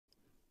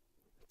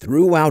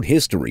Throughout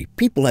history,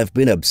 people have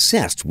been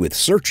obsessed with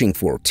searching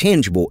for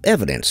tangible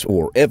evidence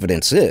or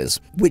evidences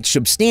which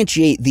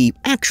substantiate the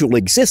actual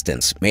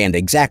existence and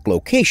exact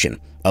location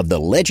of the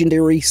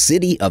legendary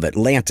city of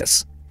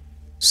Atlantis.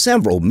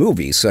 Several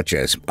movies such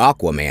as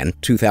Aquaman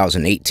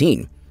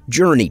 2018,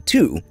 Journey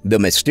to the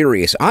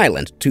Mysterious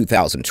Island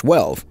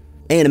 2012,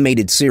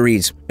 animated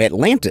series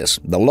Atlantis,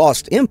 The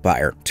Lost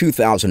Empire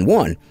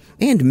 2001,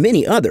 and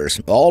many others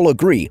all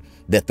agree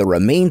that the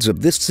remains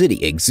of this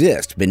city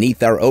exist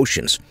beneath our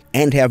oceans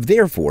and have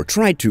therefore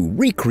tried to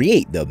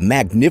recreate the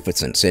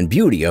magnificence and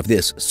beauty of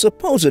this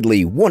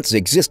supposedly once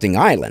existing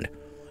island.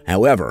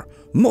 However,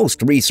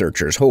 most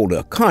researchers hold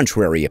a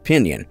contrary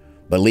opinion,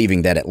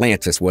 believing that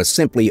Atlantis was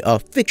simply a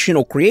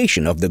fictional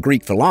creation of the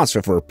Greek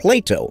philosopher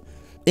Plato,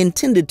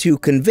 intended to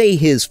convey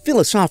his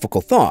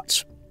philosophical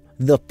thoughts.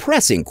 The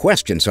pressing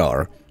questions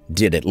are: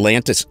 did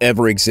Atlantis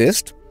ever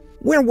exist?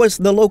 Where was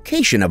the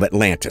location of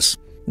Atlantis?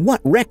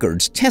 What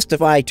records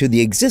testify to the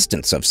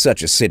existence of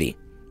such a city?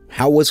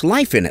 How was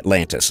life in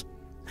Atlantis?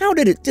 How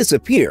did it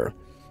disappear?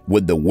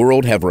 Would the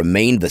world have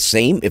remained the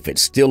same if it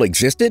still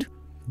existed?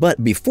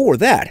 But before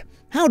that,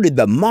 how did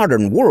the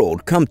modern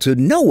world come to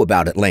know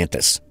about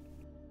Atlantis?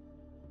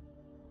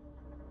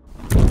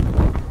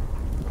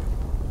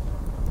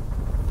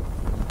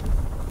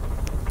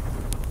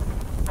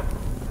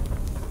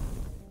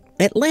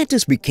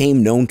 Atlantis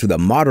became known to the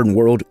modern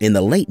world in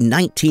the late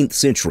 19th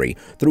century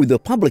through the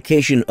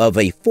publication of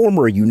a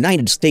former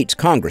United States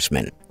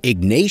Congressman,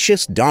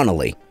 Ignatius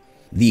Donnelly.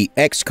 The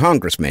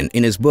ex-congressman,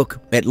 in his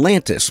book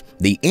Atlantis,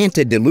 the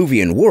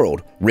Antediluvian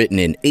World, written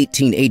in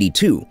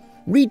 1882,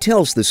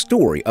 retells the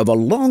story of a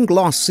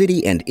long-lost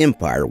city and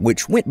empire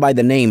which went by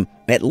the name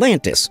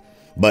Atlantis,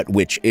 but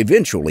which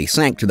eventually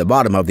sank to the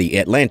bottom of the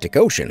Atlantic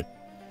Ocean.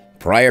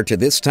 Prior to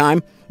this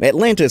time,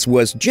 Atlantis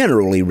was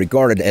generally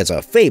regarded as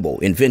a fable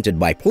invented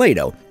by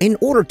Plato in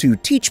order to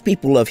teach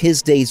people of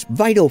his day's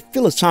vital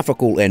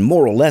philosophical and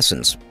moral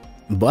lessons.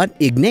 But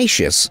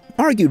Ignatius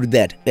argued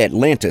that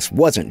Atlantis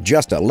wasn't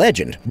just a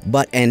legend,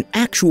 but an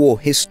actual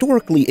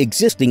historically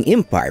existing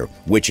empire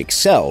which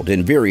excelled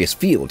in various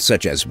fields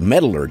such as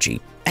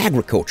metallurgy,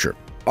 agriculture,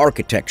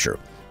 architecture,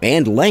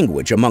 and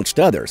language,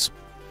 amongst others.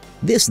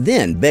 This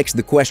then begs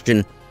the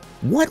question,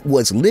 what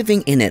was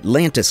living in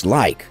Atlantis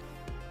like?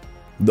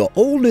 The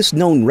oldest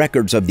known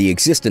records of the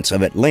existence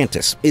of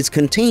Atlantis is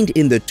contained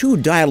in the two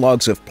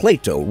dialogues of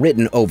Plato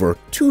written over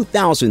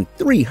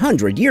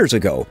 2,300 years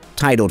ago,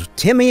 titled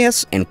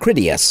Timaeus and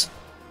Critias.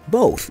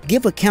 Both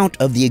give account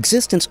of the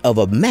existence of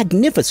a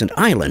magnificent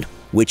island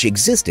which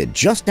existed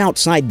just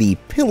outside the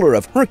Pillar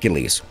of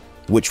Hercules,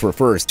 which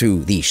refers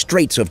to the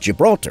Straits of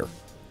Gibraltar.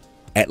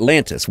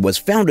 Atlantis was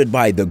founded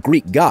by the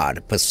Greek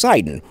god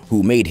Poseidon,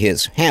 who made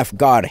his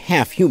half-god,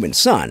 half-human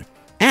son,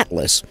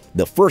 Atlas,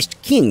 the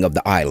first king of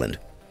the island.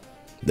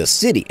 The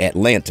city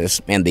Atlantis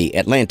and the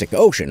Atlantic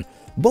Ocean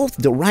both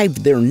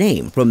derived their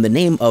name from the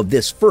name of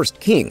this first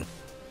king.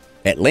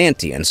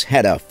 Atlanteans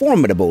had a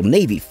formidable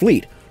navy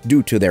fleet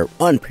due to their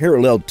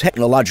unparalleled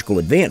technological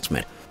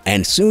advancement,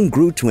 and soon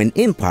grew to an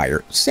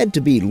empire said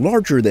to be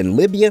larger than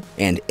Libya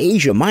and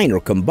Asia Minor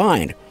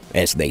combined,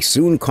 as they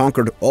soon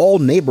conquered all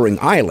neighboring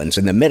islands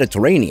in the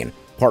Mediterranean,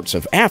 parts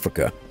of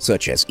Africa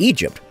such as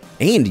Egypt,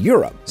 and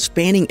Europe,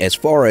 spanning as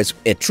far as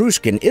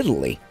Etruscan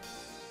Italy.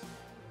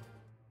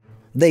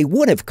 They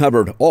would have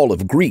covered all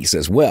of Greece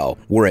as well,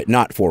 were it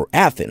not for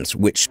Athens,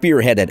 which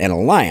spearheaded an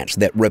alliance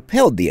that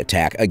repelled the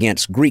attack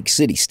against Greek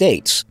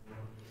city-states.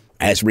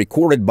 As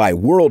recorded by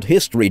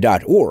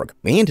worldhistory.org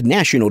and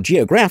National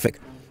Geographic,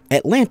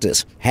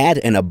 Atlantis had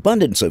an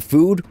abundance of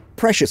food,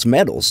 precious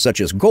metals such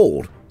as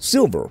gold,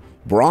 silver,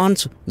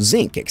 bronze,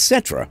 zinc,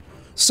 etc.,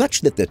 such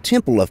that the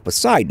Temple of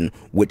Poseidon,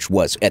 which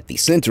was at the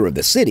center of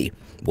the city,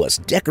 was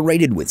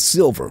decorated with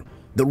silver,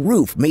 the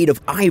roof made of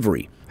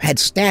ivory, had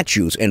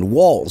statues and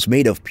walls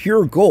made of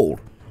pure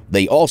gold.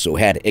 They also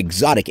had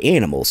exotic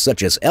animals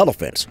such as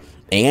elephants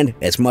and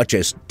as much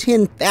as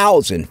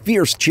 10,000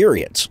 fierce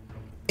chariots.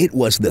 It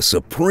was the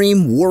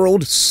supreme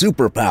world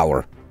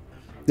superpower.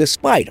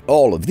 Despite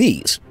all of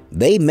these,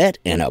 they met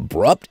an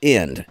abrupt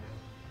end.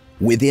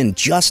 Within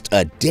just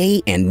a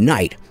day and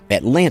night,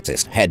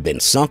 Atlantis had been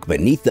sunk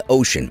beneath the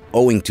ocean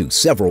owing to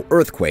several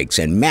earthquakes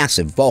and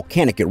massive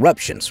volcanic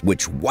eruptions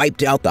which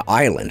wiped out the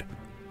island.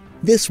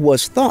 This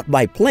was thought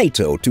by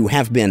Plato to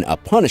have been a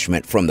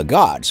punishment from the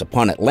gods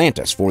upon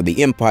Atlantis for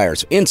the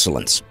empire's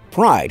insolence,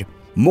 pride,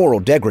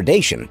 moral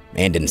degradation,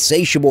 and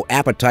insatiable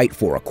appetite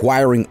for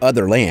acquiring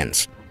other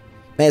lands.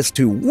 As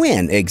to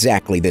when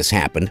exactly this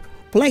happened,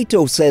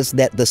 Plato says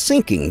that the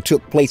sinking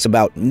took place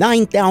about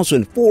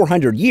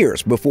 9,400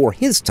 years before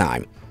his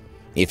time.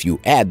 If you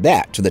add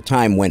that to the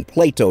time when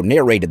Plato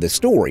narrated the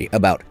story,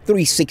 about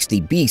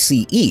 360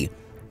 BCE,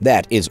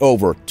 that is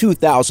over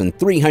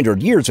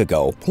 2,300 years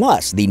ago,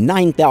 plus the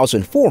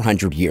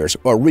 9,400 years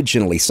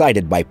originally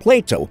cited by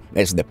Plato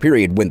as the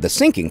period when the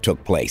sinking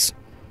took place.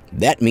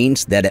 That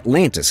means that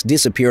Atlantis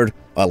disappeared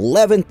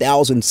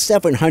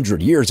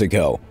 11,700 years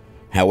ago.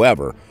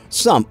 However,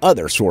 some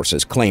other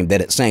sources claim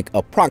that it sank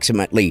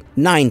approximately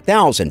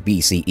 9,000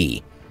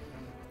 BCE.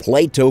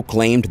 Plato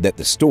claimed that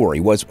the story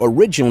was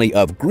originally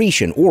of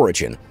Grecian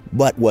origin,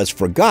 but was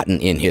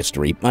forgotten in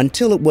history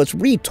until it was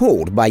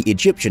retold by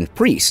Egyptian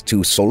priest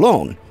to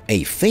Solon,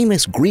 a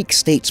famous Greek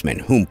statesman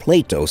whom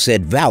Plato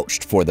said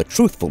vouched for the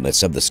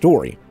truthfulness of the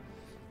story.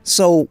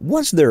 So,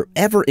 was there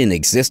ever in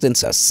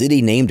existence a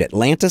city named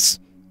Atlantis?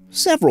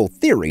 Several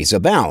theories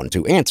abound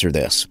to answer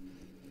this.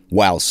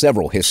 While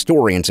several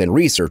historians and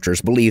researchers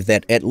believe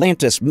that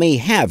Atlantis may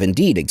have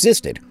indeed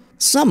existed,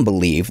 some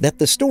believe that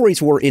the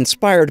stories were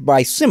inspired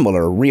by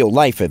similar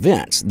real-life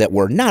events that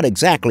were not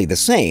exactly the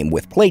same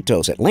with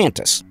Plato's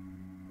Atlantis.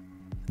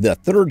 The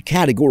third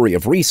category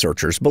of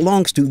researchers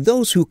belongs to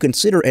those who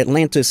consider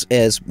Atlantis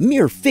as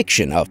mere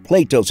fiction of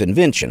Plato's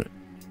invention.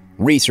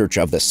 Research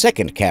of the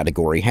second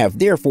category have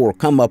therefore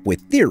come up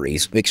with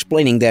theories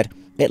explaining that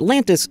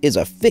Atlantis is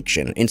a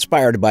fiction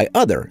inspired by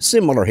other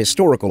similar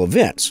historical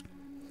events.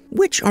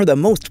 Which are the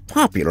most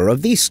popular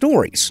of these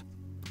stories?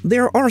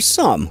 There are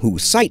some who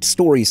cite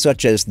stories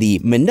such as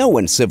the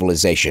Minoan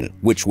civilization,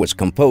 which was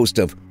composed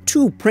of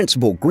two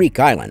principal Greek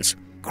islands,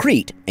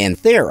 Crete and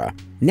Thera,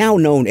 now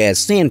known as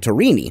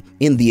Santorini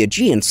in the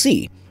Aegean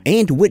Sea,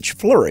 and which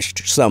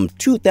flourished some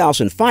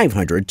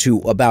 2,500 to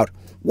about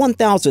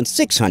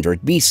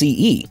 1,600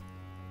 BCE.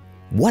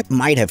 What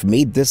might have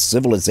made this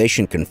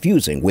civilization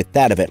confusing with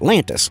that of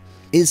Atlantis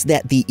is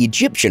that the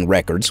Egyptian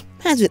records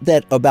has it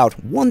that about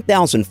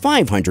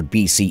 1,500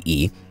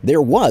 BCE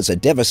there was a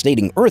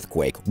devastating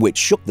earthquake which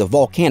shook the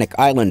volcanic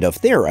island of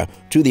Thera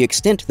to the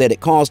extent that it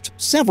caused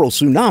several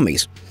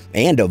tsunamis,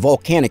 and a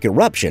volcanic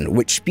eruption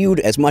which spewed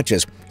as much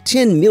as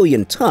 10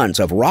 million tons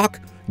of rock,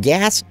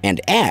 gas,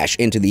 and ash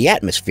into the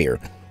atmosphere,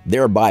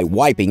 thereby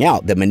wiping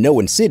out the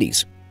Minoan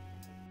cities.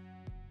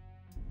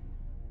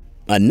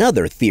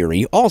 Another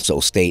theory also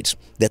states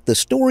that the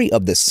story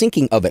of the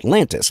sinking of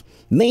Atlantis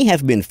may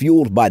have been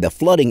fueled by the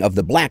flooding of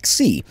the Black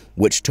Sea,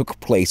 which took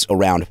place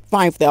around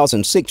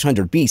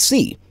 5,600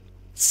 BC.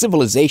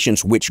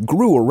 Civilizations which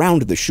grew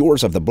around the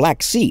shores of the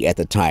Black Sea at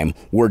the time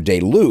were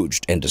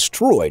deluged and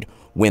destroyed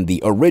when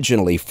the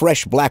originally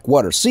fresh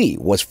Blackwater Sea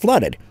was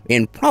flooded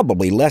in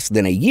probably less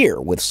than a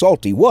year with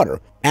salty water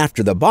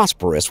after the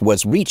Bosporus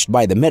was reached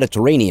by the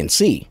Mediterranean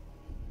Sea.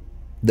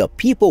 The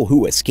people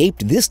who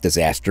escaped this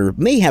disaster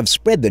may have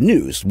spread the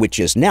news which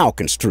is now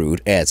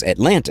construed as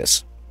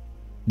Atlantis.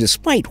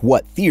 Despite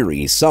what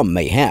theories some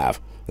may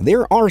have,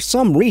 there are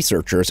some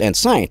researchers and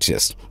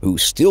scientists who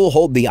still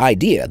hold the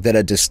idea that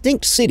a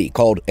distinct city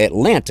called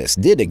Atlantis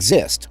did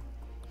exist.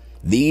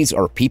 These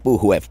are people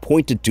who have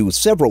pointed to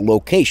several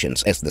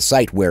locations as the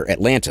site where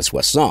Atlantis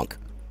was sunk.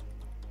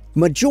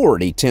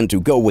 Majority tend to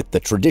go with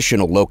the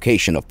traditional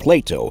location of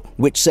Plato,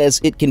 which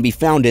says it can be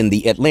found in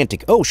the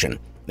Atlantic Ocean,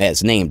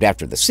 as named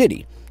after the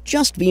city,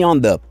 just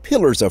beyond the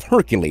Pillars of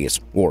Hercules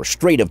or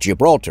Strait of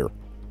Gibraltar.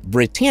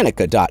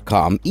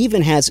 Britannica.com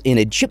even has an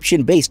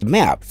Egyptian-based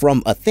map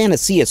from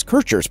Athanasius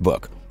Kircher's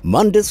book,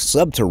 Mundus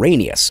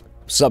Subterraneus,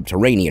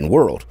 Subterranean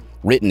World,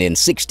 written in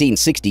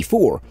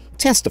 1664,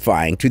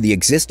 testifying to the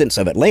existence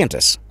of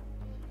Atlantis.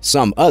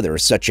 Some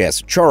others, such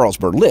as Charles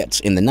Berlitz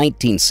in the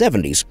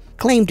 1970s,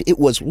 claimed it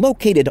was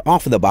located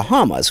off the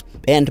Bahamas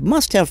and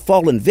must have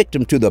fallen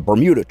victim to the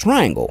Bermuda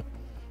Triangle.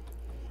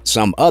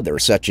 Some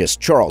others, such as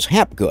Charles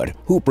Hapgood,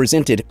 who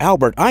presented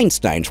Albert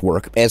Einstein's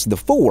work as the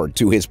foreword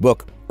to his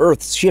book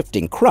Earth's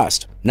Shifting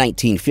Crust,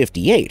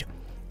 1958,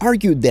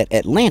 argued that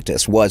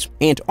Atlantis was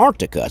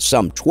Antarctica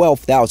some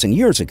 12,000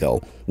 years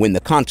ago when the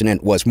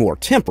continent was more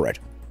temperate.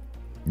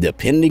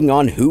 Depending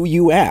on who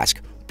you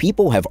ask,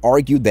 people have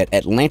argued that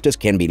Atlantis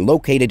can be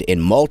located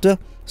in Malta,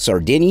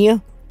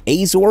 Sardinia,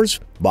 Azores,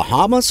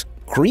 Bahamas,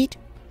 Crete,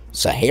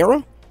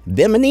 Sahara,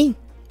 Bimini,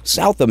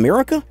 South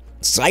America,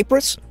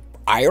 Cyprus,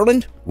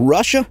 Ireland,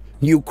 Russia,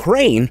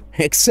 Ukraine,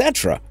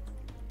 etc.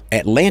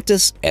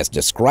 Atlantis, as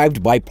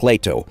described by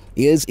Plato,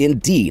 is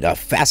indeed a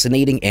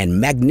fascinating and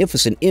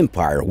magnificent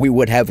empire we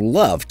would have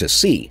loved to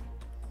see.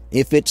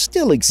 If it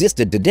still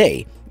existed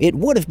today, it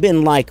would have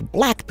been like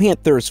Black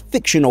Panther's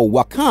fictional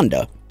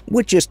Wakanda,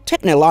 which is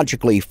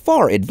technologically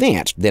far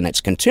advanced than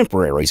its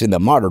contemporaries in the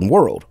modern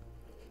world.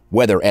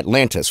 Whether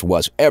Atlantis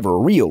was ever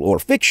real or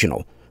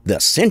fictional, the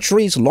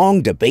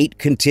centuries-long debate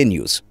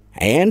continues.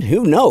 And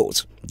who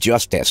knows,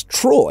 just as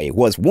Troy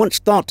was once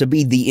thought to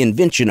be the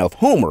invention of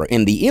Homer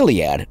in the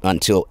Iliad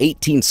until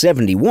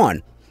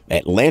 1871,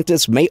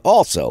 Atlantis may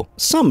also,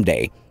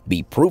 someday,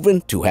 be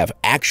proven to have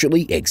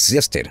actually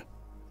existed.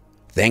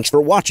 Thanks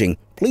for watching.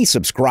 Please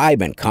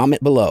subscribe and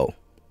comment below.